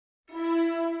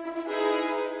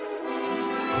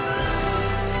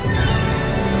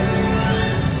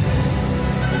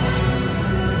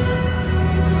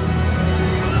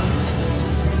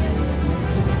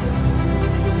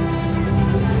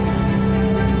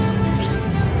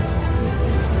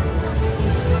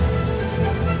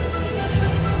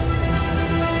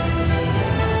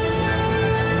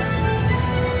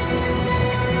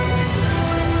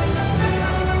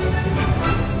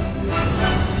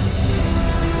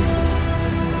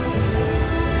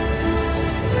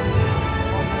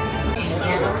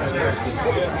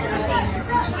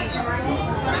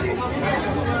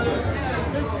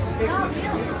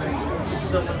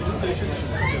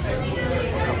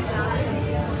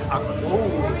Oh,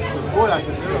 c'est beau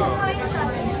l'intérieur.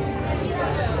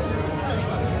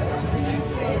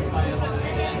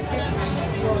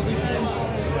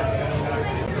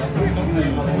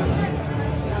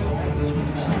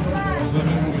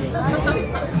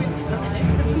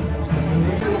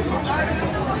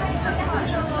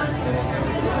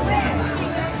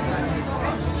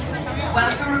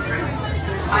 Welcome recruits.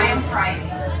 I am Friday,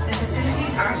 the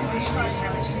facility's artificial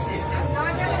intelligence system.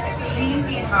 Please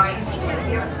be advised that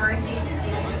we are currently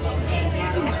experiencing a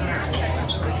yellow alert.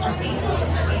 Proceed to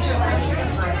situation manager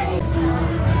for a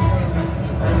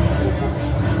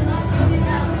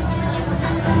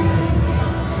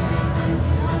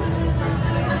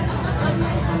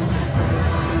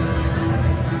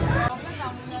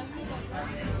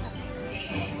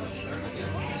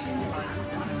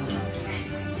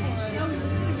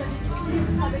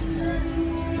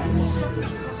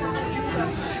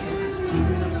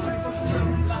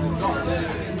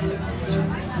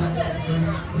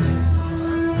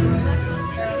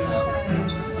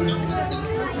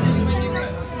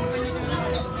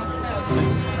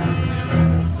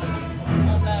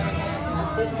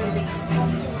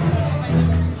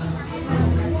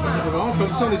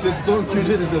Comme si on était dans le QG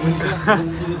des Avengers.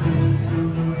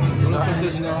 Dans la portée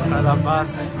générale. À la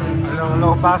base. Alors,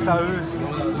 leur base à eux.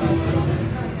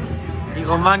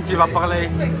 Roman qui va parler.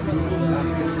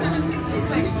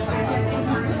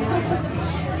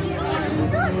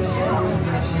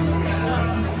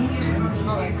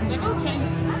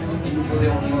 Il nous faut des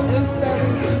renforts.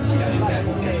 S'il arrive à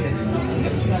mon capitaine,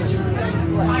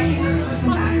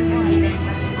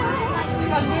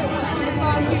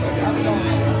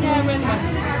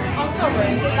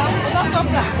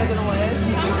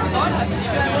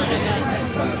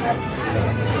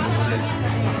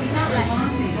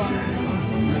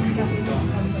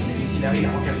 s'il arrive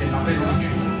avant Captain Marvel, on le tue.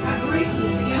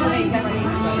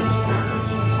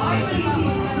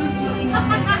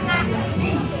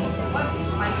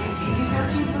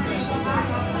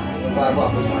 On va avoir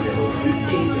besoin des recrues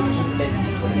et de toute l'aide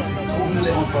disponible. Trouve-nous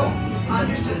des renforts.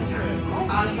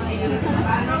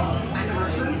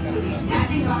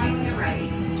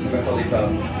 Ne m'attendez pas,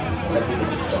 on a plus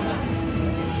beaucoup de temps.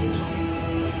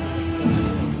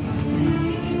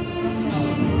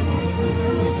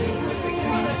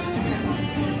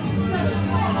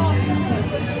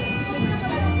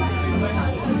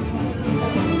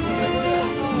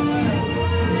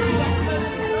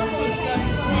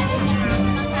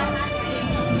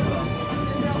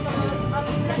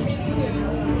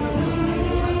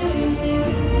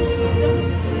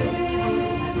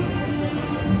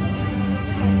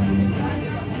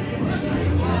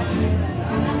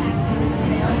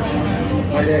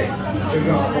 Allez, je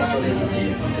veux un rapport sur les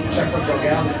missiles. Chaque fois que je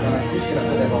regarde, il y en a plus que la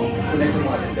fois d'avant.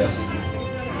 Connecte-moi à Avengers.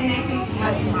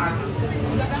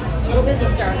 Little busy,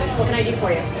 Star. What can I do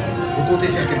for you? Vous comptez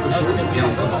faire quelque chose ou bien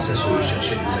on commence à se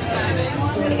chercher de nouvelles?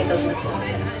 I'm gonna get those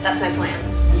missiles. That's my plan.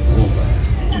 Bon, bah,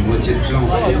 une moitié de plan,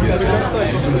 c'est mieux que pas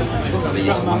du tout. Je vais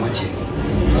travailler sur ma moitié.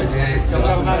 Friday, il y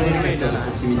aura vraiment des capteurs de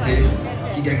proximité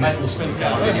qui gagnent la course au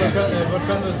car avec les missiles.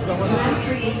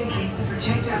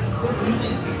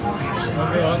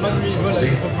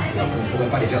 Attendez, vous ne pourrez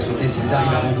pas les faire sauter s'ils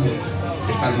arrivent avant vous.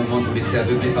 C'est pas le moment de vous laisser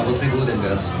aveugler par votre ego,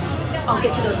 Danvers. I'll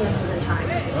get to those missiles in time.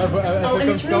 Oh, and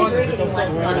it's really great getting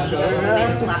lessons on ego from the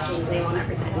man who plastered his name on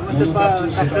everything. Mon nom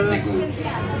partout, c'est pas de l'ego.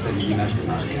 Ça s'appelle une image de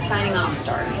marque. Signing off,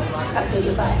 Stark. Gotta say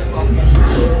goodbye.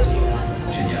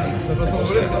 Génial. Ça va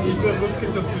s'envoler, c'est un petit peu repris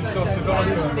sur plusieurs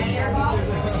séparés.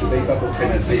 Je ne paye pas pour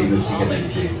traînasser une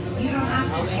psychanalyse.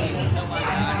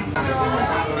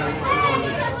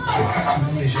 C'est quoi son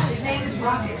nom déjà?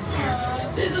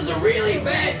 This is a really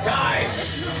bad time.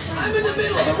 I'm in the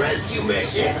middle of a rescue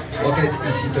mission. Rocket,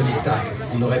 ici Tony Stark.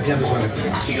 On aurait bien besoin de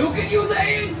vous. You can use a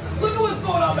hand. Look at what's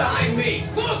going on behind me.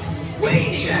 Look, we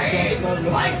need a hand,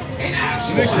 like an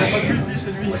actual hand.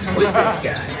 With this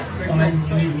guy. On a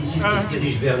une missile qui se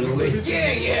dirige vers l'ouest.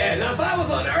 Yeah. Now if I was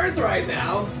on Earth right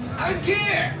now, I'd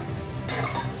care.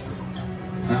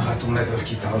 Un raton laveur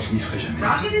qui parle, je m'y ferai jamais.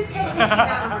 Rocket is technically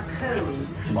out of our code.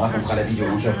 Tu me raconteras la vie du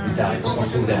rangeur plus tard. Il faut qu'on se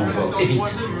trouve des renforts. Et vite.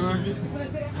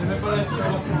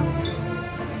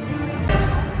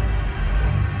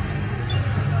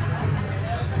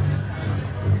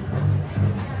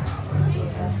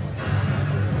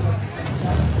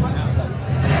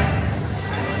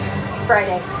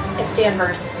 Friday. It's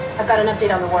Danvers. I've got an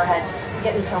update on the warheads.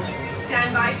 Get me Tom.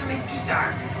 Stand by for Mr.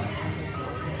 Stark.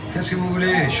 Qu'est-ce que vous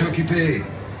voulez? Je suis occupé.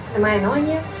 Am I annoying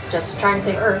you? Just trying to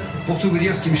save Earth. Pour tout vous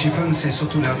dire, ce qui me chiffonne, c'est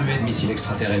surtout la ruée de missiles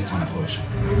extraterrestres en approche.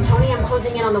 Tony, I'm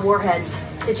closing in on the warheads.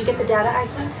 Did you get the data I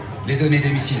sent? Les données des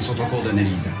missiles sont en cours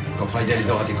d'analyse. Quand Friday les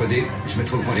aura décodés, je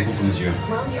mettrai au point des contre-mesures.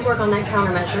 Well, you work on that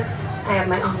countermeasure. I have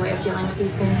my own way of dealing with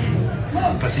these things.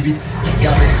 Pas si vite.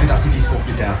 Gardez les feux d'artifice pour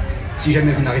plus tard. Si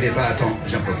jamais vous n'arrivez pas à temps,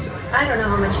 j'improviserai. I don't know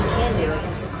how much you can do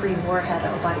against a Kree warhead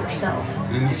all by yourself.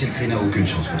 Un missile Kree n'a aucune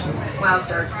chance contre moi. Wow,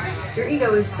 Stark. Your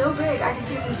ego is so big, I can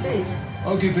see it from space.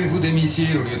 Occupez-vous des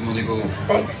missiles au lieu de mon ego.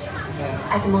 Thanks.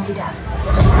 I can multitask.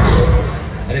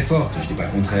 Elle est forte, je dis pas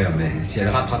le contraire, mais si elle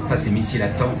rattrape pas ses missiles à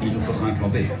temps, il nous faudra un plan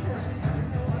B.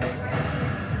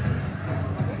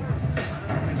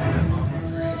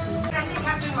 Assessing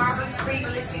Captain Marvel's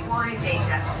pre-ballistic warhead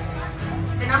data.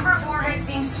 The number of warheads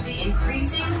seems to be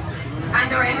increasing, and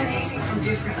they're emanating from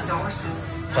different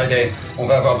sources. Friday, on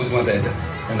va avoir besoin d'aide.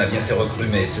 On a bien ces recrues,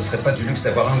 mais ce serait pas du luxe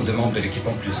d'avoir un ou deux membres de l'équipe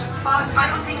en plus. Boss, I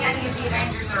don't think any of the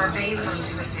Avengers are available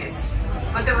to assist,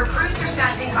 but the recruits are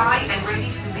standing by and ready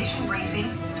for the mission briefing.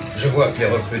 Je vois que les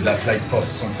recrues de la Flight Force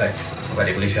sont prêtes. On va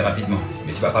les briefer rapidement.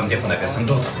 Mais tu vas pas me dire qu'on a personne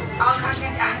d'autre. I'll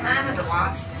contact Ant-Man and the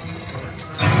Wasp.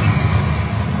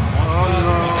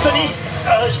 Tony,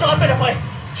 je te rappelle après.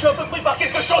 Je suis un peu pris par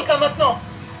quelque chose là maintenant.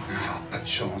 Pas de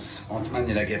chance. Ant-Man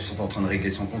et la guêpe sont en train de régler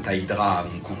son compte à Hydra à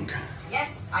Hong Kong.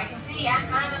 Yes, I can see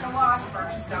Ant-Man and the Wasp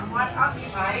are somewhat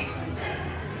occupied.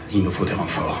 Il nous faut des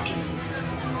renforts.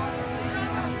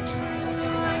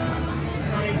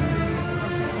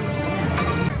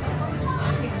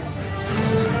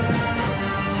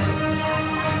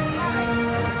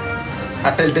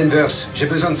 Appel Danvers, j'ai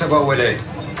besoin de savoir où elle est.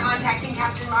 Contacting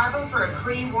Captain Marvel for a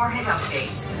Kree warhead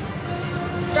update.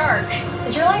 Stark,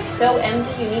 is your life so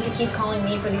empty you need to keep calling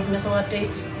me for these missile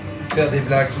updates? Faire des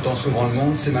blagues tout en sauvant le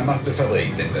monde, c'est ma marque de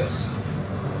fabrique, Danvers.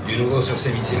 Du nouveau sur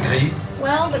ces missiles Kree?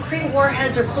 Well, the Kree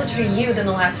warheads are closer to you than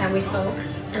the last time we spoke,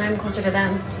 and I'm closer to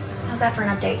them. How's that for an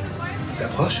update? Ils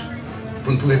approchent?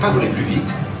 Vous ne pouvez pas voler plus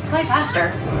vite? Fly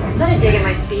faster. Is that a dig at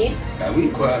my speed? Bah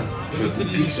oui, quoi. Je vous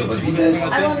pique sur votre vitesse.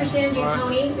 I don't understand you,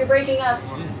 Tony. You're breaking up.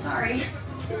 Sorry.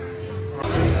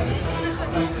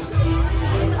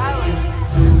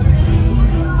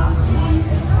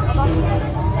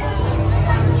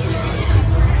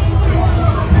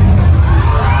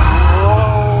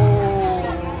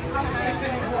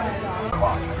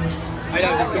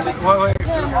 Ouais.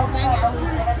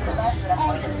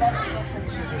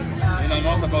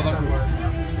 Finalement, ça part d'un coup.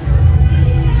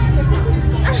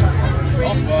 Au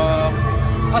revoir.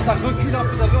 Ah, ça recule un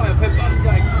peu d'abord et après, bam,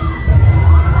 direct.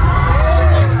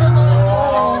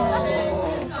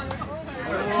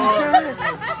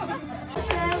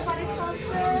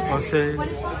 C'est...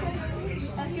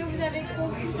 Parce que vous avez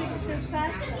compris ce qui se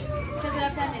passe près de la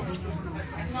planète.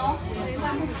 Non, vous n'avez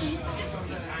pas compris.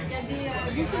 Il y a des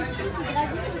missiles qui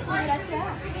gravitent autour de la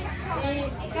Terre. Et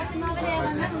Captain Marvel et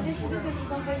Iron Man ont décidé de vous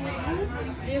envoyer, vous,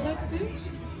 les recrues,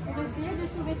 pour essayer de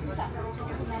sauver tout ça.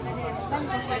 Captain Marvel et Iron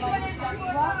Man vont envoyer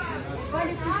savoir c'est pas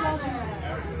le plus fort du monde.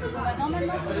 On va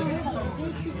normalement se trouver dans des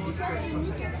véhicules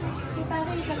hypersoniques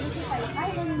préparés et fabriqués par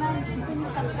Iron Man qui ne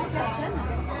connaissent pas la personne.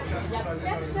 Il n'y a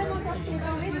personne encore qui est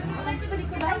tombé, je trouve un petit peu les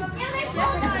cobayes.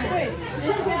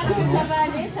 J'espère que ça va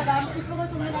aller, ça va un petit peu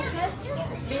retourner la tête.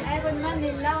 Mais Iron Man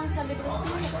est là en salle de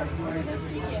recrues, il faut tout vous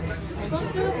expliquer. Je compte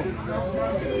sur vous.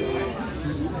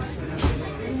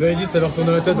 Là, il dit ça va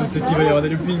retourner la tête, donc c'est qu'il va y avoir des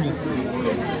loopings.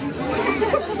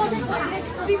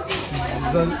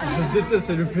 Je déteste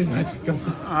les loopings, des trucs comme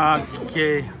ça. Ok.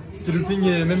 Parce que le looping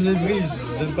et même les vrilles,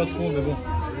 je n'aime pas trop, mais bon.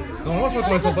 Normalement, je crois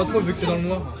qu'on les sent pas trop vu que c'est dans le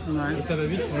noir. Ouais. Donc ça va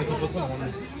vite, on les sent pas trop normalement.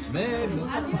 Mais bon.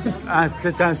 Ah,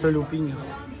 peut-être un seul looping.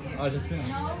 Ah, j'espère.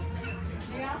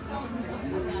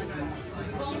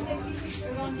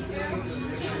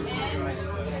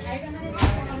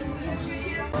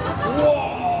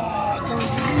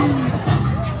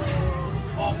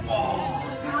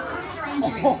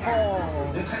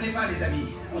 Ne traînez pas, les amis.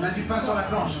 On a du pain sur la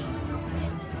planche.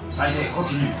 Friday,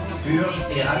 continue. Purge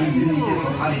et rallume l'unité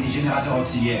centrale et les générateurs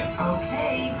auxiliaires.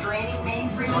 Okay, draining main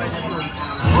frequency.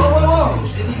 Oh,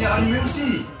 je t'ai dit de les rallumer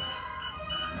aussi.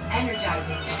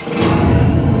 Energizing.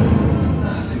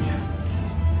 Ah, c'est mieux.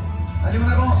 Allez, on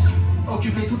avance.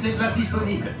 Occupez toutes les places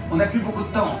disponibles. On n'a plus beaucoup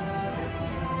de temps.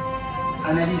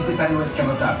 Analyse des panneaux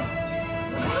escamotables.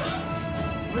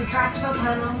 Retractable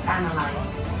panels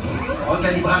analyzed.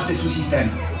 Recalibrage des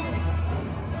sous-systèmes.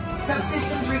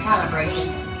 Subsystems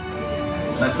recalibrated.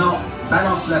 Maintenant,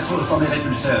 balance la sauce dans les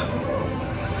répulseurs.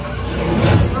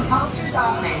 Repulsors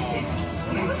augmented.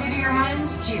 Consider your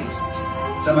hands juiced.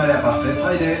 Ça m'a l'air parfait,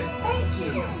 Friday.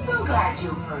 Thank you. So glad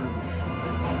you approve.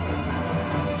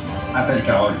 Appelle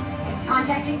Carole.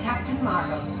 Contacting Captain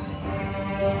Marvel.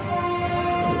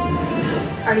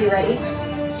 Are you ready?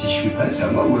 Si je suis prêt, c'est à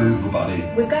moi ou à eux que vous parlez?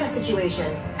 We've got a situation.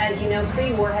 As you know,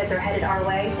 Kree warheads are headed our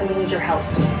way, and we need your help.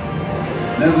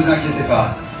 Ne vous inquiétez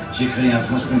pas. J'ai créé un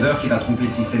transpondeur qui va tromper le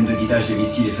système de guidage des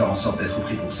missiles et faire en sorte d'être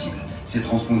pris pour cible. Ces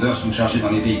transpondeurs sont chargés dans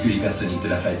les véhicules hypersoniques de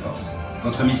la Flight Force.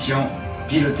 Votre mission,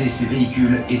 piloter ces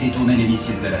véhicules et détourner les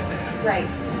missiles de la Terre. Right.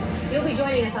 You'll be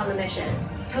joining us on the mission.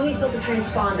 Tony's built a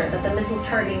transponder that the missile's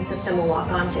targeting system will lock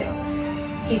onto.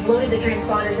 He's loaded the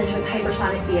transponders into his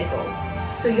hypersonic vehicles.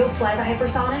 So you'll fly the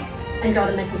hypersonics and draw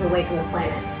the missiles away from the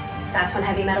planet. That's when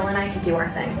Heavy Metal and I can do our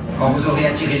thing. Quand vous aurez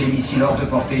attiré les missiles hors de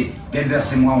portée,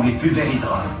 Delvers et moi, on les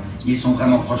pulvérisera. Ils sont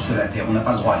vraiment proches de la Terre, on n'a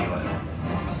pas le droit à l'erreur.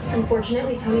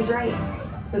 Unfortunately, Tony's right.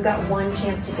 We've got one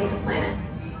chance to save the planet.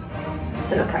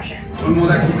 So no pressure. Tout le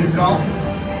monde a compris le plan?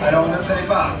 Alors ne traînez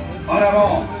pas. En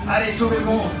avant. Allez, sauvez le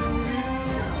monde.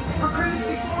 Recruits,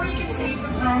 before you can save the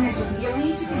planet, you'll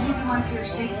need to continue on for your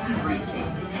safety briefing.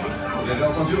 Vous avez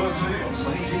entendu, recrues? On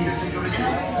sera des lignes de sécurité.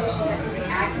 Conditions have been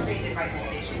aggravated by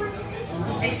suspicion.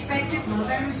 Expected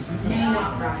mothers may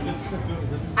not write.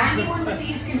 Anyone with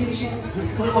these conditions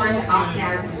will want to opt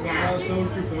out now.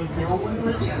 No one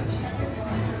will judge.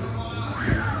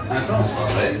 Intense, pas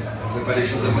vrai? On fait pas les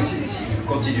choses à moitié ici.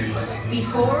 Continue, Fred.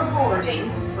 Before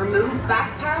boarding, remove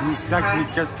backpacks, Ni sac, ni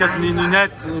hats, casquette, ni and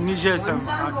lunettes, bags. ni GSM.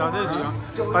 Attendez, lui, hein.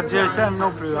 Pas de GSM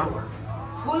non plus, hein.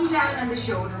 Pull down on the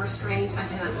shoulder restraint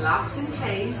until it locks in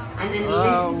place, and then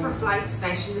listen for flight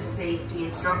specialist safety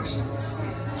instructions.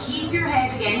 Keep your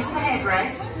head against the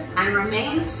headrest and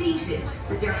remain seated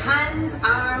with your hands,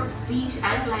 arms, feet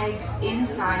and legs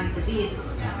inside the vehicle.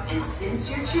 And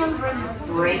since your children have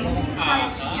bravely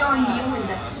decided to join you in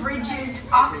the frigid,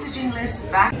 oxygenless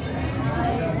back...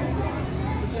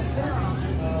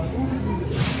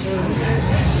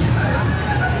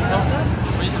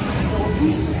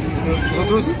 Vous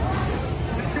tous Est-ce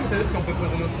que vous savez si on peut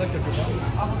poser nos sacs quelque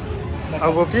part? à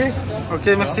vos pieds.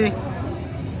 Ok, merci.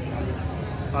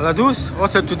 À la douce. Oh,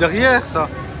 c'est tout derrière, ça.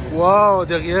 Waouh,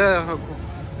 derrière.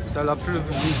 Ça l'a plu.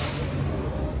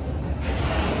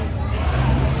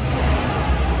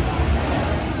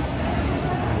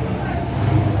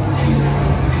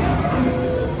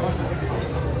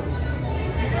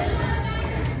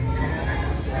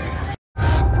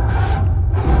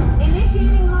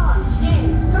 Initiating launch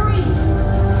in 3,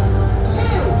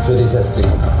 2, Je déteste les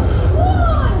contrats.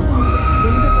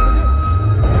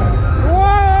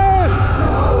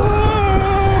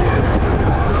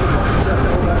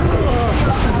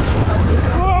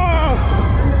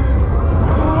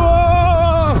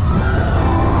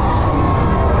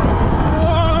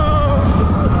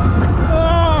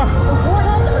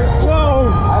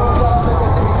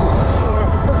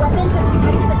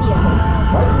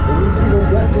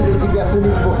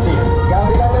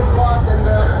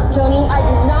 Tony, I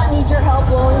do not need your help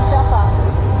blowing stuff up.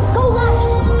 Go left!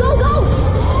 Go, go!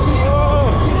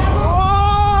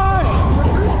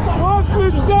 Oh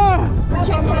putain!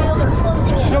 Projectiles are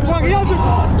closing in. Je vois rien de...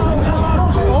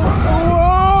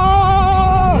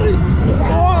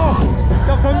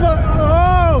 Ça fait mal.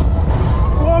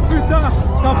 Oh putain!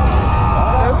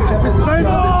 Voilà ce que j'appelle le Mais non!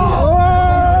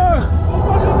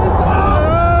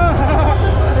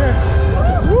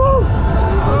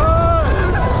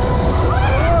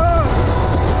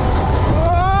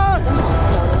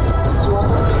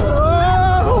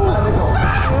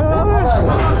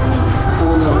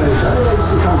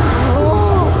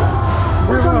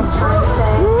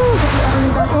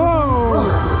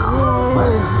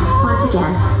 Once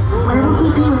again, where would we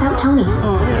be without Tony?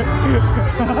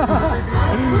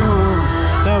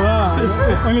 Ça va,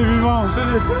 on est vivant.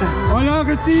 On a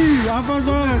réussi, enfin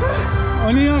ça,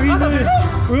 on est arrivé.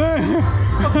 Ouais.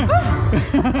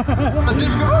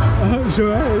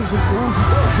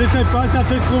 Je sais pas, ça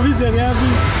fait trop vite, j'ai rien vu.